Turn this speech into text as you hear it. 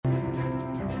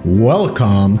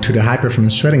Welcome to the High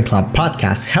Performance Trading Club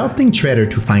podcast, helping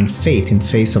traders to find faith in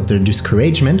face of their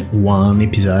discouragement, one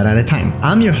episode at a time.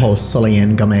 I'm your host,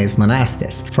 Solian Gomez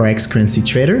Monastes, forex currency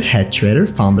trader, head trader,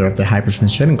 founder of the High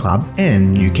Performance Trading Club,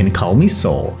 and you can call me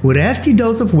Sol. With a hefty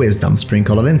dose of wisdom,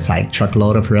 sprinkle of insight,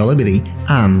 truckload of relatability,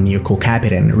 I'm your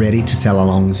co-captain, ready to sail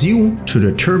along you through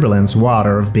the turbulent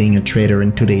water of being a trader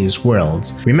in today's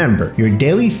world. Remember, your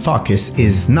daily focus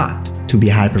is not to be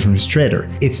a high-performance trader.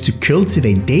 It's to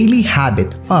cultivate daily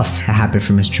habit of a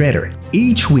high-performance trader.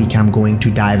 Each week, I'm going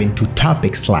to dive into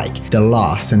topics like the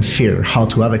loss and fear, how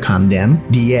to overcome them,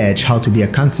 the edge, how to be a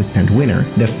consistent winner,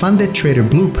 the funded trader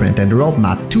blueprint and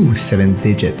roadmap to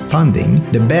 7-digit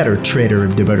funding, the better trader,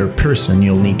 the better person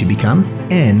you'll need to become,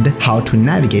 and how to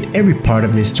navigate every part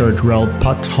of this third world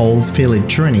pothole-filled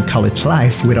journey, call it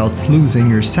life, without losing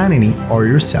your sanity or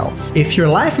yourself. If your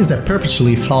life is a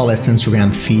perpetually flawless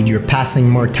Instagram feed, you're passing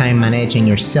more time managing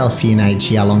your selfie in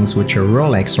IG along with your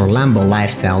Rolex or Lambo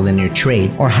lifestyle than your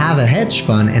trade, or have a hedge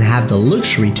fund and have the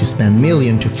luxury to spend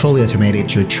millions to fully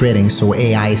automate your trading so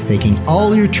AI is taking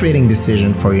all your trading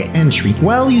decisions for your entry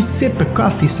while you sip a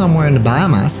coffee somewhere in the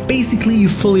Bahamas. Basically, you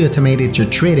fully automated your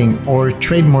trading or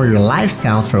trade more your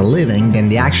lifestyle for a living than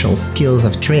the actual skills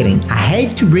of trading. I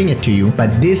hate to bring it to you,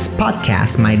 but this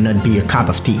podcast might not be a cup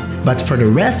of tea. But for the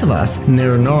rest of us,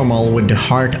 near normal with the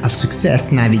heart of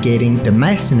success navigating the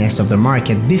messiness of the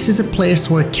market, this is a place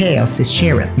where chaos is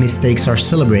shared, mistakes are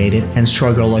celebrated, and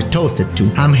struggle are toasted to.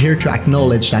 I'm here to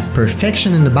acknowledge that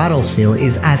perfection in the battlefield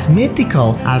is as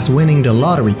mythical as winning the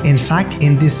lottery. In fact,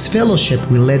 in this fellowship,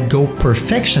 we let go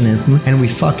perfectionism and we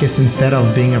focus instead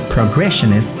of being a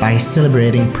progressionist by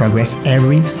celebrating progress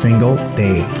every single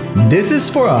day. This is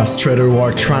for us traders who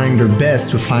are trying their best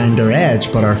to find their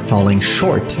edge but are falling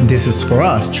short. This is for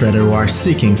us traders who are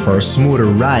seeking for a smoother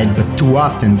ride but too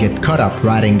often get caught up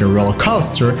riding the roller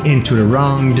coaster into the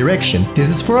wrong direction. This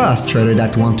is for us traders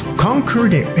that want to conquer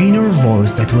the inner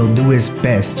voice that will do its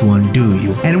best to undo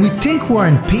you. And we think we're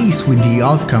in peace with the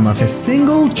outcome of a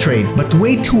single trade, but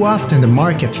way too often the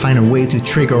market find a way to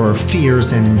trigger our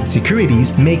fears and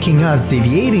insecurities, making us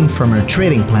deviating from our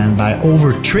trading plan by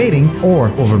over-trading or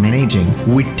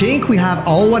over-managing. We think we have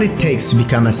all what it takes to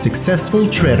become a successful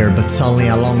trader, but suddenly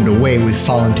along the way we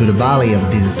fall into the valley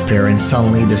of despair and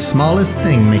suddenly the smallest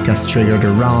thing make us trigger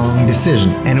the wrong decision.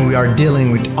 And we are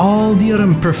dealing with all the other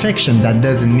imperfection that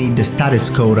doesn't meet the status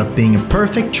code of being a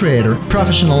perfect trader,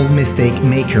 professional mistake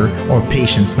maker, or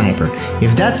patient sniper.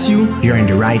 If that's you, you're in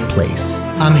the right place.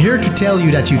 I'm here to tell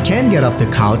you that you can get off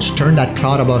the couch, turn that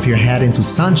cloud above your head into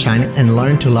sunshine, and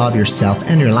learn to love yourself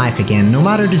and your life again, no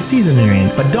matter the season you're in.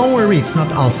 But don't worry, it's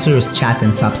not all serious chat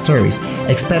and sub stories.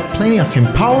 Expect plenty of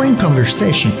empowering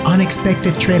conversation,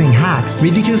 unexpected trading hacks,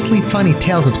 ridiculously funny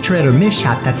tales of trader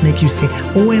mishap that make you say,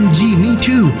 OMG, me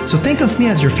too. So think of me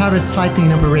as your favorite slightly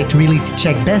inappropriate reality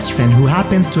check best friend who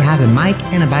happens to have a mic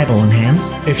and a Bible in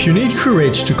hands. If you need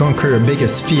courage to conquer your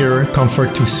biggest fear,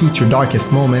 comfort to suit your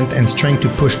darkest moment, and strength to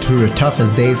push through your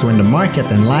toughest days when the market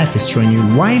and life is throwing you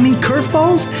why me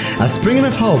curveballs? A spring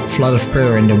of hope, flood of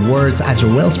prayer, and the words as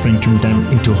your wellspring turn them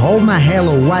into hold my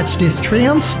halo, watch this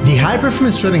triumph. The High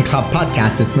Performance Trading Club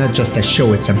podcast is not just a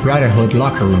show, it's a brotherhood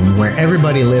locker room where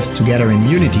everybody lives together in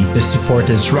unity. The support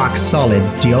is rock solid.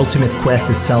 The ultimate quest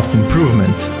is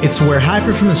self-improvement. It's where high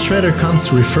performance trader comes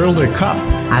to refill their cup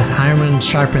as iron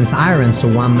sharpens iron,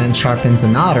 so one man sharpens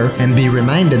another, and be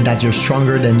reminded that you're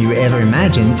stronger than you ever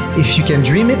imagined. If you can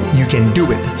dream it, you can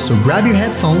do it. So grab your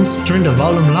headphones, turn the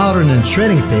volume louder than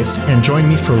trading pit, and join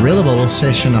me for a relatable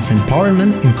session of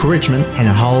empowerment, encouragement, and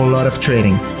a whole lot of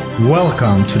trading.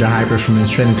 Welcome to the High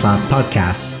Performance Trading Club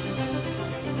podcast.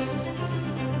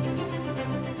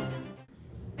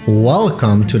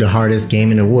 Welcome to the hardest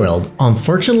game in the world.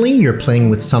 Unfortunately, you're playing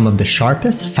with some of the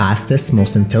sharpest, fastest,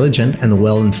 most intelligent, and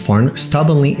well-informed,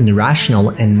 stubbornly irrational,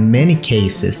 and in many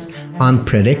cases,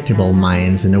 unpredictable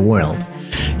minds in the world.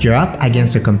 You're up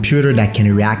against a computer that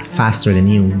can react faster than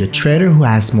you, the trader who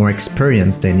has more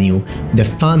experience than you, the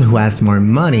fund who has more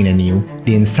money than you,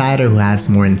 the insider who has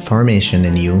more information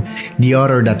than you, the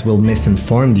other that will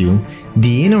misinform you,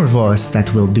 the inner voice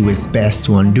that will do its best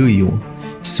to undo you.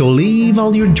 So leave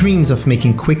all your dreams of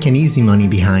making quick and easy money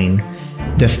behind.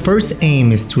 The first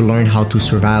aim is to learn how to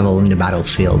survive in the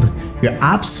battlefield. Your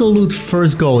absolute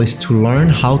first goal is to learn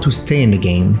how to stay in the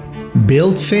game.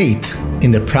 Build faith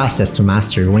in the process to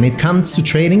master. When it comes to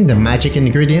trading, the magic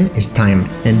ingredient is time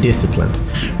and discipline.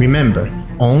 Remember,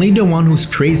 only the one who's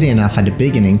crazy enough at the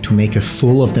beginning to make a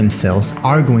fool of themselves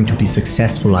are going to be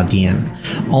successful at the end.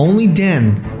 Only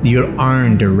then you'll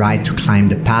earn the right to climb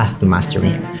the path to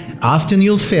mastery. Often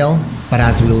you'll fail, but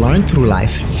as we learn through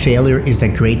life, failure is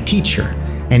a great teacher.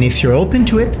 And if you're open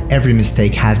to it, every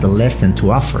mistake has a lesson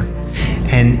to offer.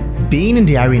 And being in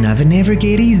the arena will never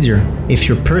get easier. If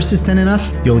you're persistent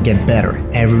enough, you'll get better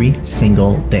every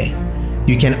single day.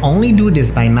 You can only do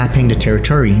this by mapping the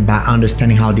territory, by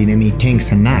understanding how the enemy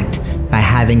thinks and acts, by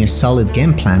having a solid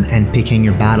game plan and picking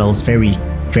your battles very,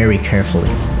 very carefully.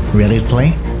 Ready to play?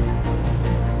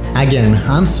 Again,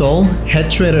 I'm Sol, head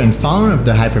trader and founder of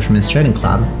the High Performance Trading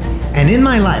Club. And in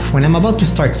my life, when I'm about to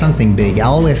start something big, I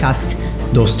always ask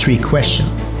those three questions.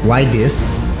 Why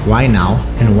this? Why now?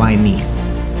 And why me?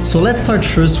 So let's start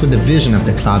first with the vision of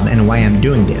the club and why I'm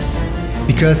doing this.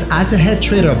 Because as a head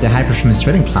trader of the High Performance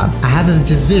Trading Club, I have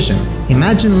this vision.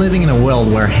 Imagine living in a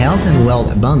world where health and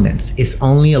wealth abundance is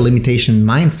only a limitation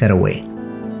mindset away.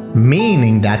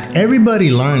 Meaning that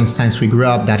everybody learns since we grew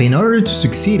up that in order to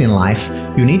succeed in life,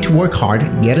 you need to work hard,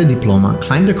 get a diploma,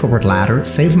 climb the corporate ladder,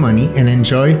 save money, and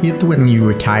enjoy it when you're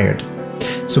retired.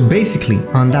 So basically,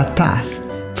 on that path,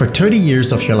 for 30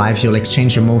 years of your life, you'll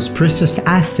exchange your most precious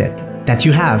asset that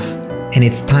you have, and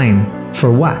it's time.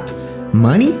 For what?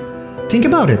 Money? Think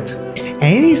about it.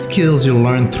 Any skills you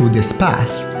learn through this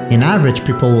path, in average,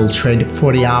 people will trade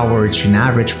 40 hours in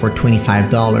average for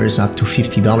 $25 up to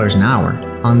 $50 an hour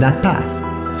on that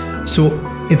path. So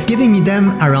it's giving me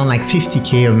them around like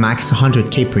 50K or max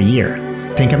 100K per year.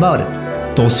 Think about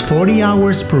it. Those 40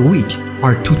 hours per week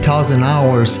are 2,000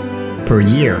 hours per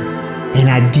year. And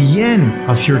at the end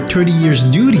of your 30 years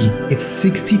duty, it's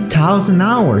 60,000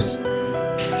 hours.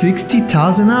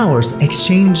 60,000 hours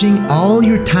exchanging all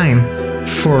your time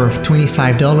for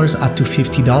 $25 up to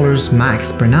 $50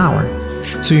 max per hour.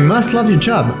 So you must love your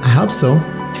job. I hope so.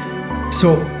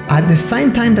 So at the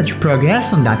same time that you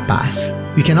progress on that path,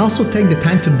 you can also take the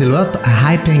time to develop a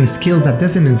high-paying skill that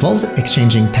doesn't involve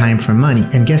exchanging time for money.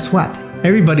 And guess what?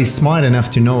 Everybody's smart enough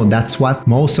to know that's what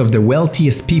most of the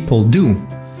wealthiest people do.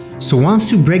 So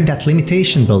once you break that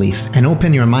limitation belief and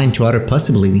open your mind to other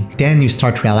possibility, then you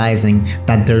start realizing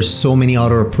that there's so many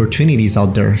other opportunities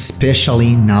out there,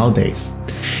 especially nowadays.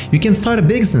 You can start a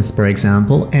business, for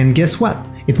example, and guess what?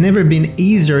 It's never been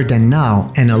easier than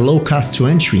now and a low cost to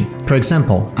entry. For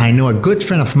example, I know a good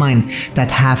friend of mine that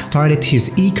have started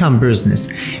his e-com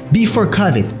business before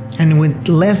COVID and with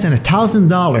less than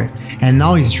 $1,000, and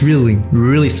now he's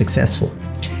really successful.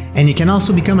 And you can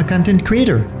also become a content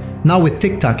creator. Now with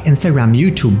TikTok, Instagram,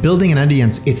 YouTube, building an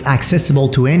audience, it's accessible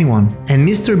to anyone. And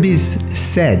Mr. Beast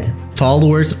said,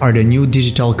 followers are the new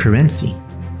digital currency.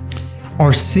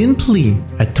 Or simply,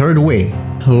 a third way,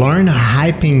 learn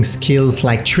hyping skills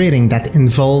like trading that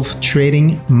involve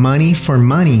trading money for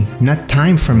money, not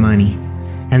time for money.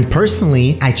 And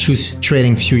personally, I chose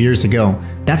trading a few years ago.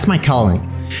 That's my calling.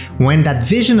 When that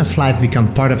vision of life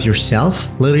becomes part of yourself,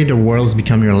 literally the worlds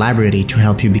become your library to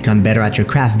help you become better at your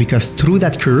craft, because through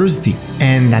that curiosity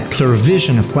and that clear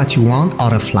vision of what you want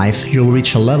out of life, you'll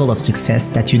reach a level of success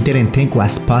that you didn't think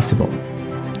was possible.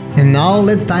 And now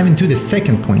let's dive into the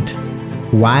second point.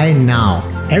 Why now?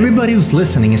 Everybody who's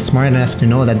listening is smart enough to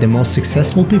know that the most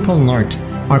successful people on earth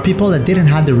are people that didn't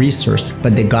have the resource,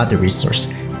 but they got the resource.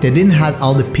 They didn't have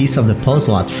all the pieces of the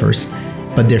puzzle at first,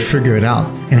 but they figured it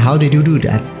out. And how did you do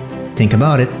that? Think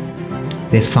about it.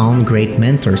 They found great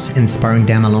mentors, inspiring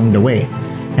them along the way.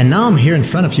 And now I'm here in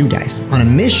front of you guys on a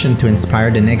mission to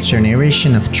inspire the next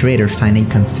generation of traders finding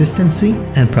consistency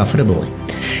and profitability.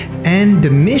 And the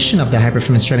mission of the High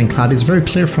Performance Trading Club is very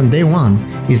clear from day one,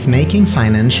 is making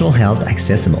financial health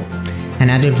accessible. And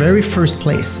at the very first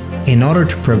place, in order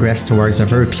to progress towards a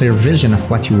very clear vision of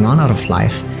what you want out of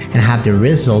life and have the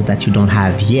result that you don't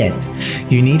have yet,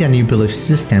 you need a new belief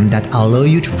system that allows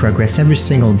you to progress every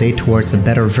single day towards a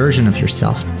better version of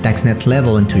yourself, that's next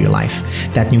level into your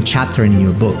life, that new chapter in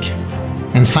your book.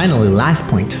 And finally, last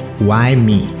point, why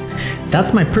me?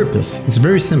 That's my purpose. It's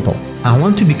very simple. I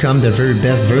want to become the very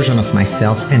best version of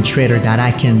myself and trader that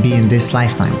I can be in this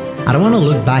lifetime. I don't want to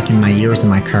look back in my years in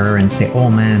my career and say, oh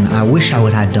man, I wish I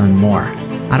would have done more.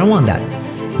 I don't want that.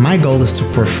 My goal is to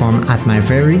perform at my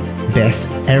very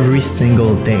best every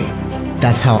single day.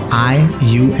 That's how I,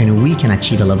 you, and we can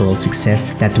achieve a level of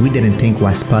success that we didn't think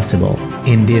was possible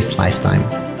in this lifetime.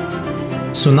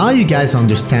 So now you guys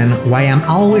understand why I'm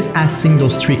always asking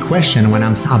those three questions when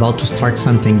I'm about to start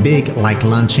something big, like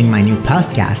launching my new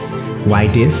podcast. Why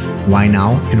this? Why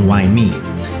now? And why me?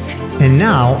 And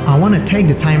now I want to take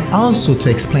the time also to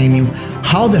explain you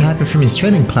how the High Performance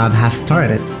Trading Club have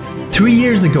started. 3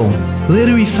 years ago,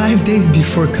 literally 5 days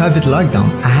before COVID lockdown,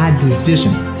 I had this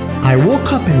vision. I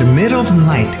woke up in the middle of the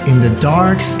night in the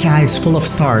dark skies full of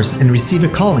stars and received a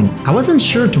calling. I wasn't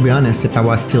sure, to be honest, if I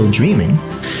was still dreaming.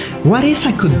 What if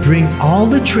I could bring all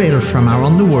the traders from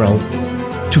around the world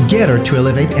together to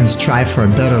elevate and strive for a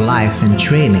better life in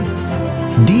trading?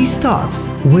 These thoughts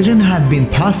wouldn't have been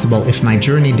possible if my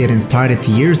journey didn't start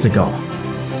years ago.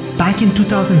 Back in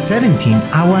 2017,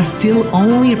 I was still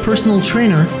only a personal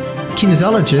trainer,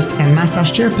 kinesiologist, and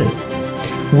massage therapist.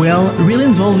 Well, really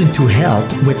involved into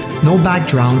health with no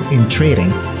background in trading.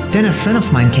 Then a friend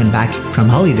of mine came back from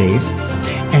holidays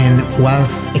and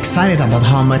was excited about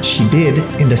how much he did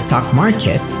in the stock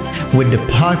market with the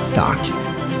pot stock.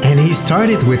 And he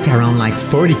started with around like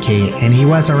 40K and he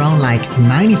was around like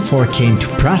 94K into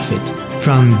profit.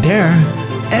 From there,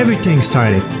 everything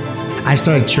started. I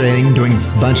started trading, doing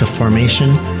a bunch of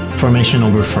formation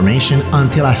over formation,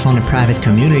 until I found a private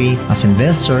community of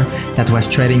investors that was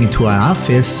trading into our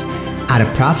office at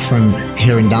a prop firm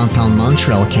here in downtown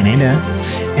Montreal, Canada.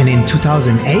 And in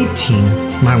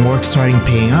 2018, my work started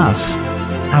paying off.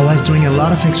 I was doing a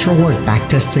lot of extra work,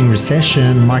 backtesting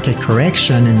recession, market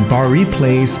correction, and bar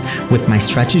replays with my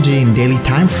strategy in daily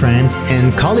time frame,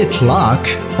 and call it luck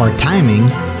or timing.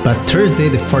 But Thursday,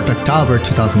 the 4th October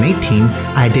 2018,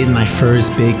 I did my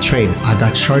first big trade. I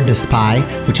got short the SPY,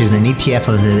 which is an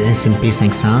ETF of the S&P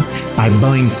 500, by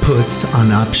buying puts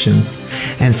on options.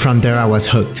 And from there, I was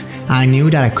hooked. I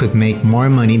knew that I could make more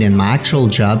money than my actual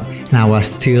job, and I was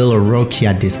still a rookie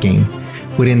at this game.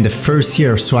 Within the first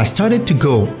year, so I started to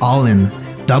go all in,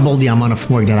 double the amount of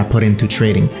work that I put into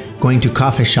trading, going to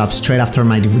coffee shops straight after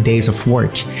my days of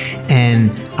work.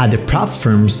 And at the prop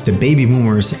firms, the baby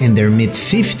boomers in their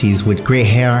mid-50s with gray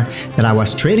hair that I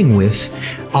was trading with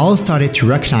all started to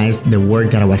recognize the work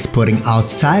that I was putting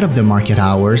outside of the market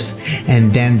hours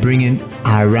and then bring it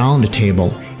around the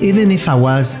table. Even if I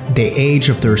was the age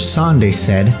of their son, they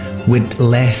said, with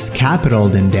less capital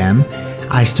than them,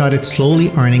 I started slowly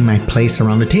earning my place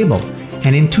around the table.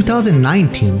 And in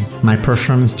 2019, my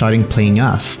performance started playing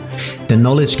off. The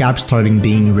knowledge gap started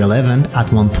being relevant at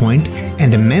one point,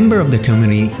 and the member of the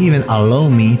community even allowed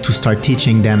me to start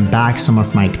teaching them back some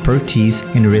of my expertise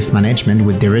in risk management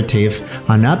with derivative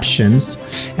on options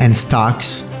and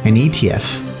stocks and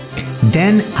ETF.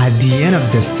 Then at the end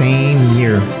of the same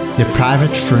year, the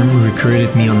private firm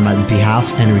recruited me on my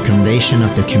behalf and recommendation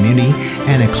of the community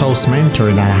and a close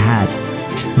mentor that I had.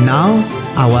 Now,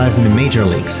 I was in the major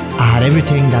leagues. I had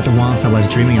everything that once I was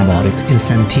dreaming about it.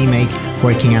 Instant teammate,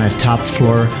 working at a top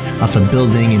floor of a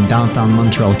building in downtown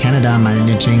Montreal, Canada,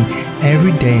 managing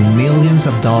every day millions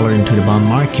of dollars into the bond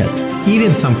market.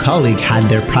 Even some colleague had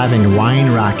their private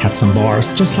wine rack at some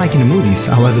bars, just like in the movies.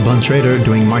 I was a bond trader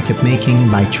doing market making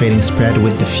by trading spread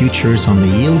with the futures on the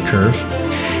yield curve.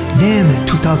 Then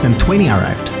 2020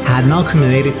 arrived. I had now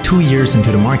accumulated 2 years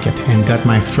into the market and got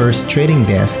my first trading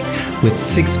desk with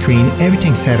 6 screens,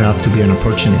 everything set up to be an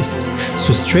opportunist.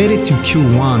 So straight into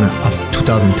Q1 of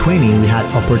 2020, we had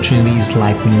opportunities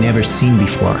like we never seen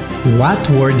before. What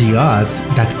were the odds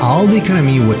that all the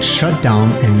economy would shut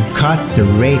down and cut the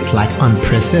rate like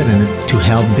unprecedented to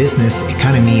help business,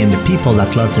 economy, and the people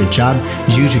that lost their job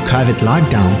due to COVID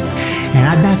lockdown? And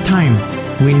at that time,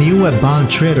 we knew a bond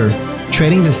trader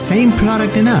trading the same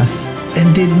product in us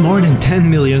and did more than 10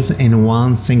 million in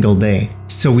one single day.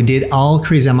 So we did all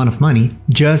crazy amount of money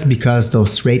just because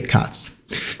those rate cuts.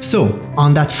 So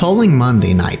on that following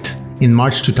Monday night, in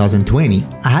March 2020,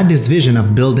 I had this vision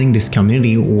of building this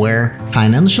community where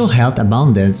financial health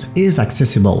abundance is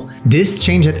accessible. This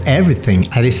changed everything.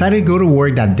 I decided to go to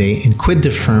work that day and quit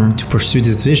the firm to pursue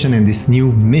this vision and this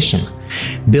new mission.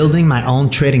 Building my own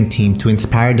trading team to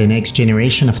inspire the next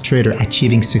generation of traders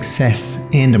achieving success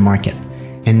in the market.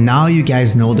 And now you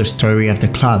guys know the story of the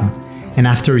club. And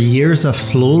after years of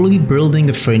slowly building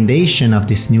the foundation of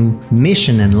this new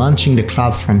mission and launching the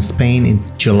club from Spain in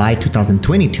July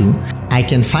 2022, I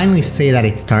can finally say that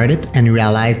it started and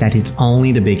realize that it's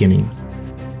only the beginning.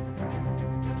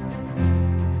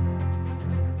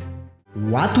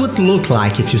 What would look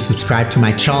like if you subscribe to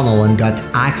my channel and got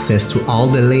access to all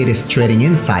the latest trading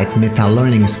insight, meta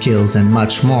learning skills, and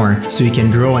much more, so you can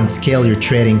grow and scale your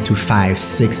trading to 5,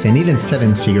 6, and even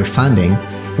 7-figure funding?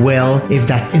 Well, if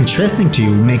that's interesting to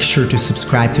you, make sure to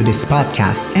subscribe to this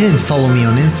podcast and follow me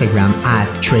on Instagram at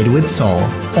TradeWithSoul,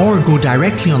 or go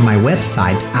directly on my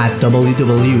website at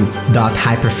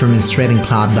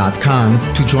www.highperformancetradingclub.com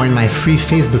to join my free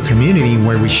Facebook community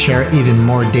where we share even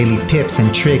more daily tips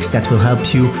and tricks that will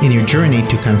help you in your journey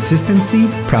to consistency,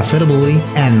 profitability,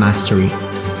 and mastery.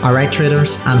 Alright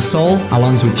traders, I'm Saul,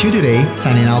 along with you today,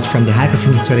 signing out from the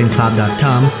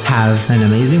highperformancetradingclub.com. Have an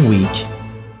amazing week.